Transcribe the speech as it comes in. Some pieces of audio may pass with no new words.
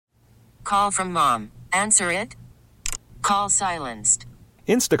Call from mom. Answer it. Call silenced.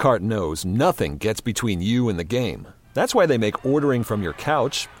 Instacart knows nothing gets between you and the game. That's why they make ordering from your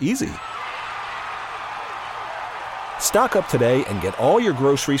couch easy. Stock up today and get all your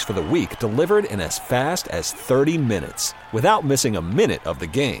groceries for the week delivered in as fast as 30 minutes without missing a minute of the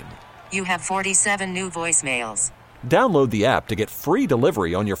game. You have 47 new voicemails. Download the app to get free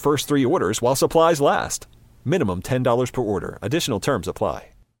delivery on your first 3 orders while supplies last. Minimum $10 per order. Additional terms apply.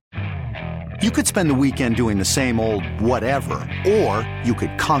 You could spend the weekend doing the same old whatever, or you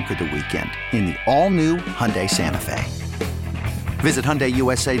could conquer the weekend in the all-new Hyundai Santa Fe. Visit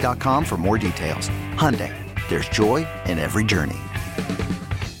HyundaiUSA.com for more details. Hyundai, there's joy in every journey.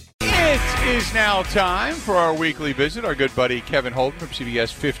 It is now time for our weekly visit. Our good buddy Kevin Holden from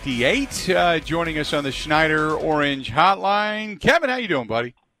CBS 58 joining us on the Schneider Orange Hotline. Kevin, how you doing,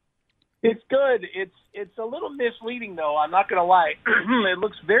 buddy? It's good. It's a little misleading, though. I'm not going to lie. It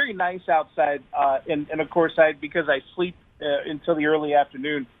looks very nice outside, and of course, because I sleep until the early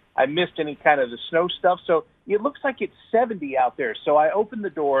afternoon, I missed any kind of the snow stuff. So it looks like it's 70 out there. So I opened the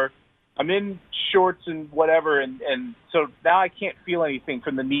door. I'm in shorts and whatever, and so now I can't feel anything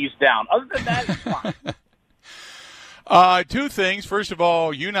from the knees down. Other than that, it's fine. 2 things. First of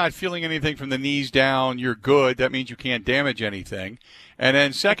all, you not feeling anything from the knees down, you're good. That means you can't damage anything. And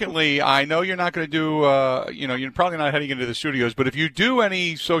then secondly, I know you're not going to do, you're probably not heading into the studios, but if you do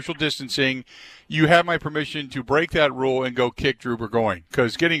any social distancing, you have my permission to break that rule and go kick Drew Burgoyne,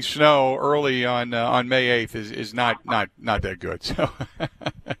 because getting snow early on May 8th is not that good. So.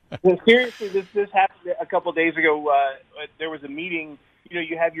 Well, seriously, this happened a couple of days ago. There was a meeting.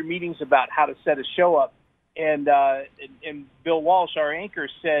 You have your meetings about how to set a show up. And Bill Walsh, our anchor,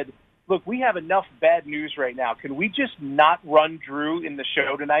 said, look, we have enough bad news right now. Can we just not run Drew in the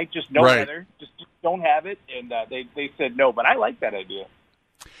show tonight? Just no weather. Just don't have it. And they said no, but I like that idea.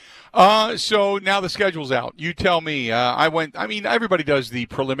 So now the schedule's out. You tell me. Everybody does the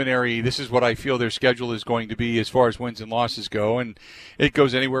preliminary. This is what I feel their schedule is going to be as far as wins and losses go. And it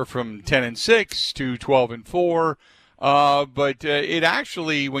goes anywhere from 10-6 to 12-4. But it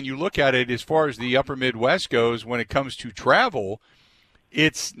actually, when you look at it, as far as the upper Midwest goes, when it comes to travel,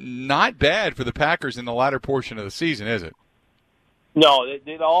 it's not bad for the Packers in the latter portion of the season, is it? No,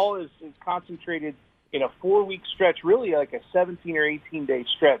 it all is concentrated in a 4-week stretch, really like a 17 or 18-day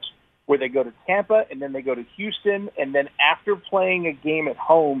stretch, where they go to Tampa and then they go to Houston, and then after playing a game at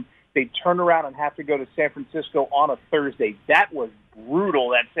home, they turn around and have to go to San Francisco on a Thursday. That was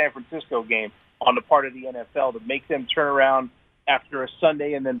brutal, that San Francisco game, on the part of the NFL, to make them turn around after a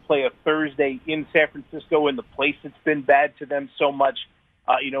Sunday and then play a Thursday in San Francisco, in the place that's been bad to them so much,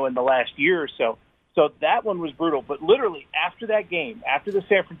 in the last year or so. So that one was brutal. But literally after that game, after the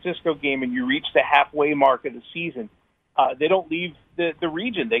San Francisco game, and you reach the halfway mark of the season, they don't leave the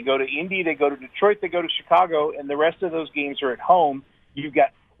region. They go to Indy, they go to Detroit, they go to Chicago, and the rest of those games are at home. You've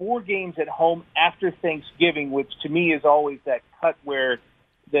got 4 games at home after Thanksgiving, which to me is always that cut where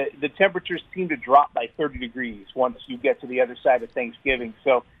the temperatures seem to drop by 30 degrees once you get to the other side of Thanksgiving.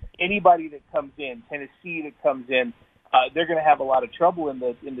 So anybody that comes in, Tennessee that comes in, they're going to have a lot of trouble in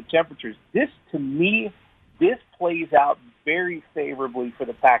the temperatures. This plays out very favorably for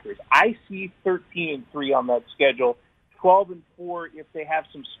the Packers. I see 13-3 on that schedule, 12-4 if they have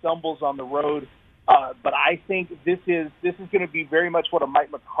some stumbles on the road. But I think this is going to be very much what a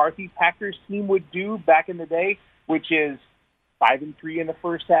Mike McCarthy Packers team would do back in the day, which is 5-3 in the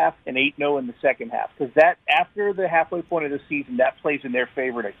first half and 8-0 in the second half. Because that, after the halfway point of the season, that plays in their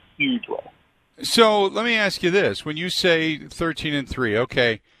favor in a huge way. So let me ask you this. When you say 13-3,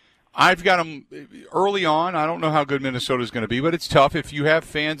 okay, I've got them early on. I don't know how good Minnesota's going to be, but it's tough. If you have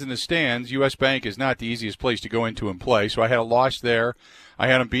fans in the stands, U.S. Bank is not the easiest place to go into and play. So I had a loss there. I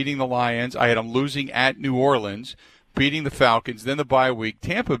had them beating the Lions. I had them losing at New Orleans, beating the Falcons, then the bye week.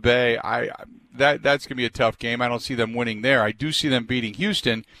 Tampa Bay, that's going to be a tough game. I don't see them winning there. I do see them beating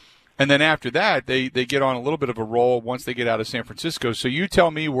Houston. And then after that, they get on a little bit of a roll once they get out of San Francisco. So you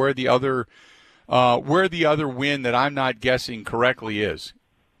tell me where the other win that I'm not guessing correctly is.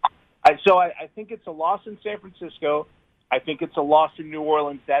 So I think it's a loss in San Francisco. I think it's a loss in New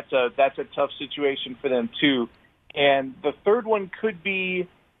Orleans. That's a tough situation for them too. And the third one could be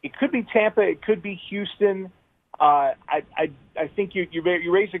Tampa. It could be Houston. I think you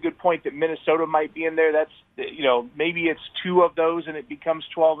raise a good point that Minnesota might be in there. That's maybe it's 2 of those and it becomes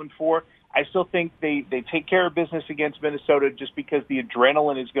 12-4. I still think they take care of business against Minnesota just because the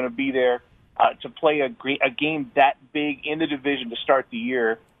adrenaline is going to be there to play a game that big in the division to start the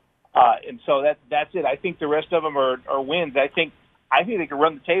year. And so that's it. I think the rest of them are wins. I think they can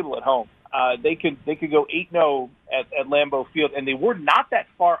run the table at home. they could go 8-0 at Lambeau Field, and they were not that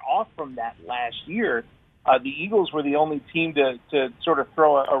far off from that last year. The Eagles were the only team to sort of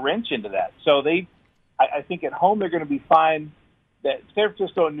throw a wrench into that. So I think at home they're going to be fine. That San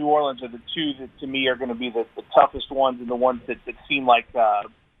Francisco and New Orleans are the two that to me are going to be the toughest ones, and the ones that seem like I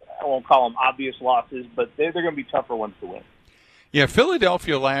won't call them obvious losses, but they're going to be tougher ones to win. Yeah,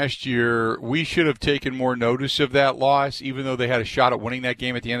 Philadelphia last year, we should have taken more notice of that loss, even though they had a shot at winning that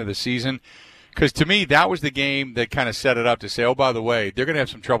game at the end of the season. Because to me, that was the game that kind of set it up to say, oh, by the way, they're going to have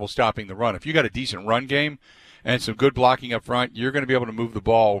some trouble stopping the run. If you got a decent run game and some good blocking up front, you're going to be able to move the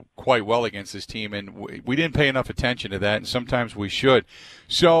ball quite well against this team. And we didn't pay enough attention to that, and sometimes we should.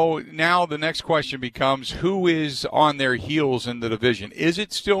 So now the next question becomes, who is on their heels in the division? Is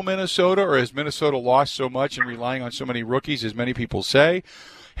it still Minnesota, or has Minnesota lost so much and relying on so many rookies, as many people say?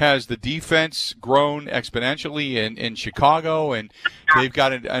 Has the defense grown exponentially in Chicago, and they've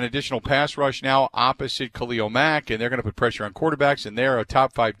got an additional pass rush now opposite Khalil Mack, and they're going to put pressure on quarterbacks, and they're a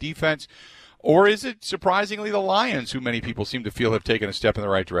top-5 defense? Or is it surprisingly the Lions, who many people seem to feel have taken a step in the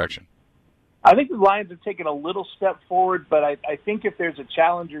right direction? I think the Lions have taken a little step forward, but I think if there's a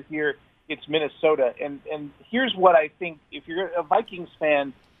challenger here, it's Minnesota. And here's what I think. If you're a Vikings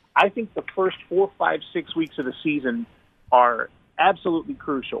fan, I think the first 4, 5, 6 weeks of the season are absolutely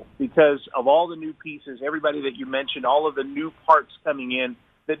crucial because of all the new pieces, everybody that you mentioned, all of the new parts coming in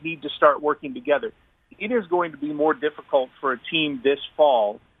that need to start working together. It is going to be more difficult for a team this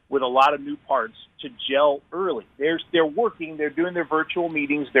fall with a lot of new parts to gel early. They're working, they're doing their virtual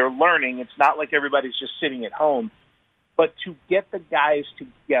meetings, they're learning. It's not like everybody's just sitting at home. But to get the guys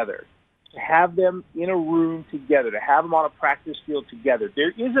together, to have them in a room together, to have them on a practice field together,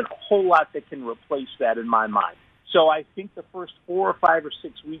 there isn't a whole lot that can replace that in my mind. So I think the first 4 or 5 or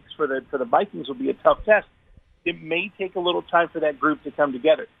 6 weeks for the Vikings will be a tough test. It may take a little time for that group to come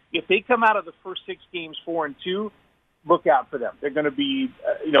together. If they come out of the first 6 games 4-2, look out for them. They're going to be,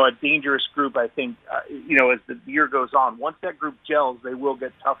 a dangerous group, I think, as the year goes on. Once that group gels, they will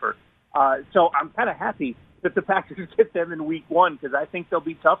get tougher. So I'm kind of happy that the Packers get them in week 1 because I think they'll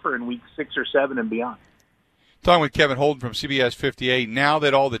be tougher in week 6 or 7 and beyond. Talking with Kevin Holden from CBS 58, now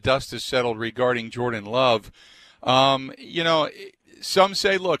that all the dust is settled regarding Jordan Love, some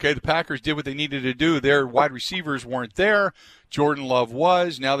say, look, hey, the Packers did what they needed to do. Their wide receivers weren't there. Jordan Love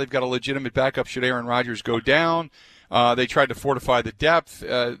was. Now they've got a legitimate backup should Aaron Rodgers go down. They tried to fortify the depth.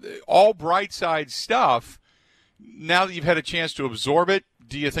 All bright side stuff. Now that you've had a chance to absorb it,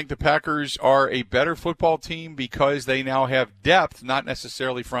 do you think the Packers are a better football team because they now have depth, not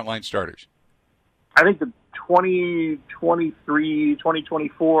necessarily frontline starters? I think the 2023,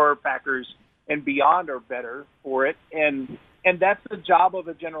 2024 Packers and beyond are better for it. And that's the job of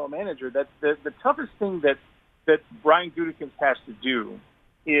a general manager. That's the toughest thing that Brian Gutekunst has to do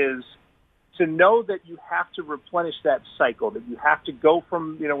is to know that you have to replenish that cycle, that you have to go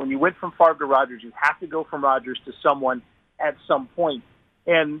from, when you went from Favre to Rodgers, you have to go from Rodgers to someone at some point.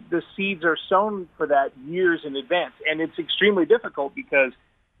 And the seeds are sown for that years in advance. And it's extremely difficult because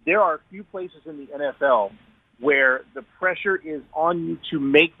there are a few places in the NFL where the pressure is on you to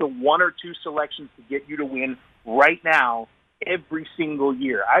make the 1 or 2 selections to get you to win right now every single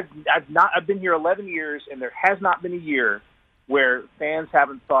year. I've been here 11 years, and there has not been a year where fans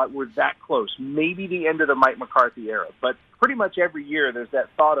haven't thought we're that close. Maybe the end of the Mike McCarthy era, but pretty much every year there's that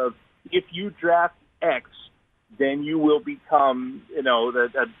thought of if you draft X, then you will become,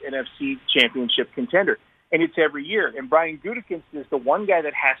 the NFC championship contender. And it's every year. And Brian Gutekunst is the one guy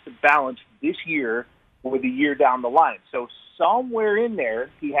that has to balance this year with a year down the line. So somewhere in there,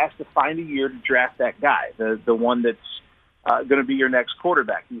 he has to find a year to draft that guy, the one that's going to be your next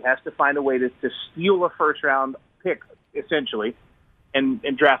quarterback. He has to find a way to steal a first-round pick, essentially, and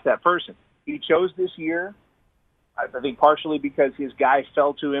draft that person. He chose this year, I think partially because his guy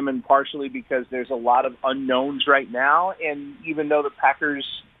fell to him and partially because there's a lot of unknowns right now. And even though the Packers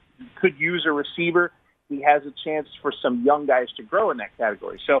could use a receiver, he has a chance for some young guys to grow in that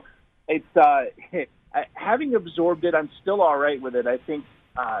category. So it's having absorbed it, I'm still all right with it. I think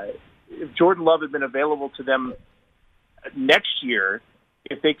if Jordan Love had been available to them next year,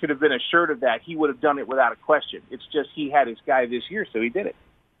 if they could have been assured of that, he would have done it without a question. It's just he had his guy this year, so he did it.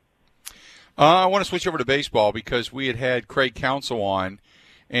 I want to switch over to baseball because we had Craig Counsell on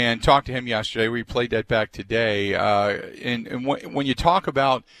and talked to him yesterday. We played that back today. And when you talk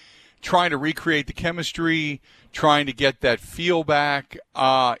about trying to recreate the chemistry, trying to get that feel back,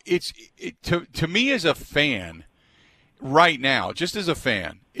 to me as a fan right now, just as a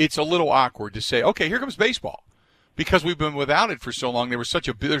fan, it's a little awkward to say, okay, here comes baseball. Because we've been without it for so long,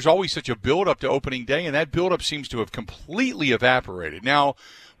 there's always such a build-up to opening day, and that build-up seems to have completely evaporated. Now,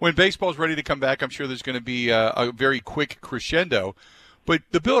 when baseball's ready to come back, I'm sure there's going to be a very quick crescendo. But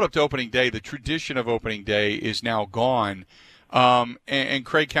the build-up to opening day, the tradition of opening day is now gone. And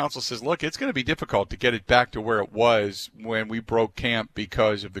Craig Counsell says, look, it's going to be difficult to get it back to where it was when we broke camp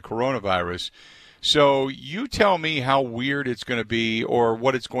because of the coronavirus. So you tell me how weird it's going to be or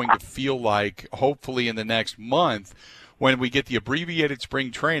what it's going to feel like, hopefully in the next month, when we get the abbreviated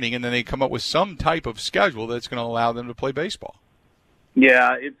spring training and then they come up with some type of schedule that's going to allow them to play baseball.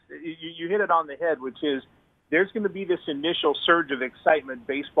 Yeah, you hit it on the head, which is there's going to be this initial surge of excitement.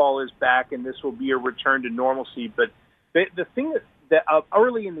 Baseball is back, and this will be a return to normalcy. But the thing that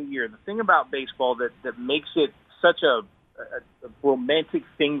early in the year, the thing about baseball that makes it such a romantic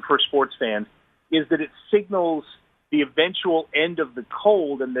thing for sports fans is that it signals the eventual end of the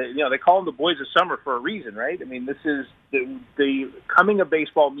cold, and they call them the boys of summer for a reason, right? I mean, this is the coming of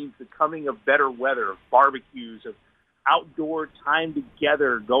baseball means the coming of better weather, of barbecues, of outdoor time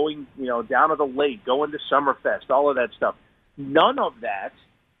together, going down to the lake, going to Summerfest, all of that stuff. None of that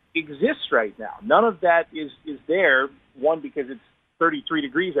exists right now. None of that is there. One, because it's 33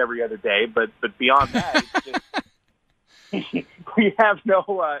 degrees every other day, but beyond that, it's just, we have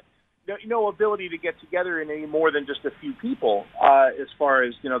no ability to get together in any more than just a few people as far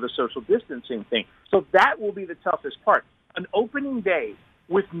as the social distancing thing. So that will be the toughest part. An opening day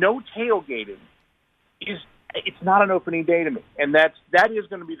with no tailgating it's not an opening day to me, and that is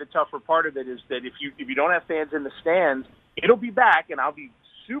going to be the tougher part of it. Is that if you don't have fans in the stands, it'll be back, and I'll be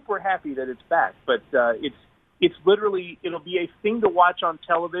super happy that it's back. But it's literally it'll be a thing to watch on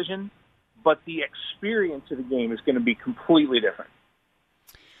television, but the experience of the game is going to be completely different.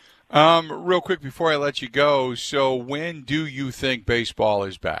 Real quick before I let you go, so when do you think baseball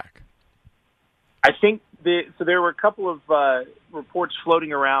is back? I think so there were a couple of reports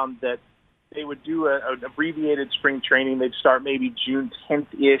floating around that they would do an abbreviated spring training. They'd start maybe June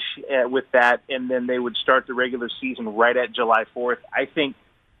 10th-ish with that, and then they would start the regular season right at July 4th. I think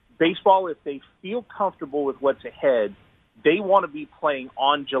baseball, if they feel comfortable with what's ahead, they want to be playing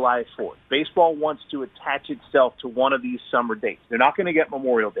on July 4th. Baseball wants to attach itself to one of these summer dates. They're not going to get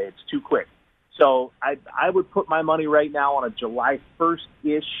Memorial Day. It's too quick. So I would put my money right now on a July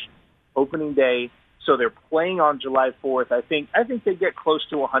 1st-ish opening day. So they're playing on July 4th. I think they get close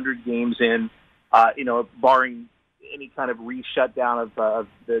to 100 games in, barring any kind of re-shutdown of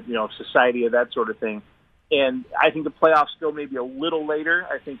the society or that sort of thing. And I think the playoffs go maybe a little later.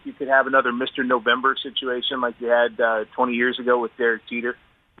 I think you could have another Mr. November situation like you had 20 years ago with Derek Jeter.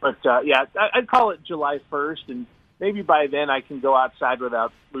 But, I'd call it July 1st, and maybe by then I can go outside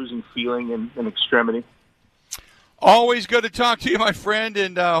without losing feeling and extremity. Always good to talk to you, my friend,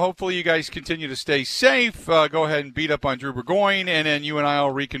 and hopefully you guys continue to stay safe. Go ahead and beat up on Drew Burgoyne, and then you and I will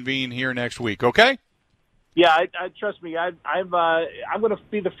reconvene here next week, okay? Yeah, I trust me. I'm going to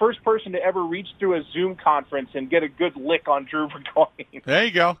be the first person to ever reach through a Zoom conference and get a good lick on Drew Burgoyne. There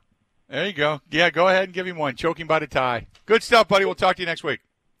you go. Yeah, go ahead and give him one. Choke him by the tie. Good stuff, buddy. We'll talk to you next week.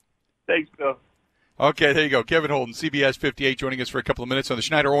 Thanks, Bill. Okay, there you go. Kevin Holden, CBS 58, joining us for a couple of minutes on the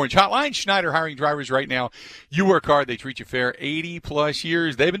Schneider Orange Hotline. Schneider hiring drivers right now. You work hard. They treat you fair. 80-plus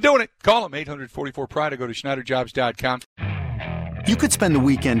years. They've been doing it. Call them, 844-PRIDE, or go to SchneiderJobs.com. You could spend the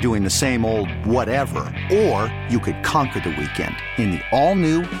weekend doing the same old whatever, or you could conquer the weekend in the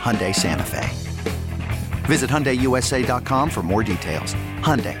all-new Hyundai Santa Fe. Visit HyundaiUSA.com for more details.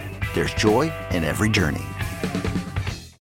 Hyundai, there's joy in every journey.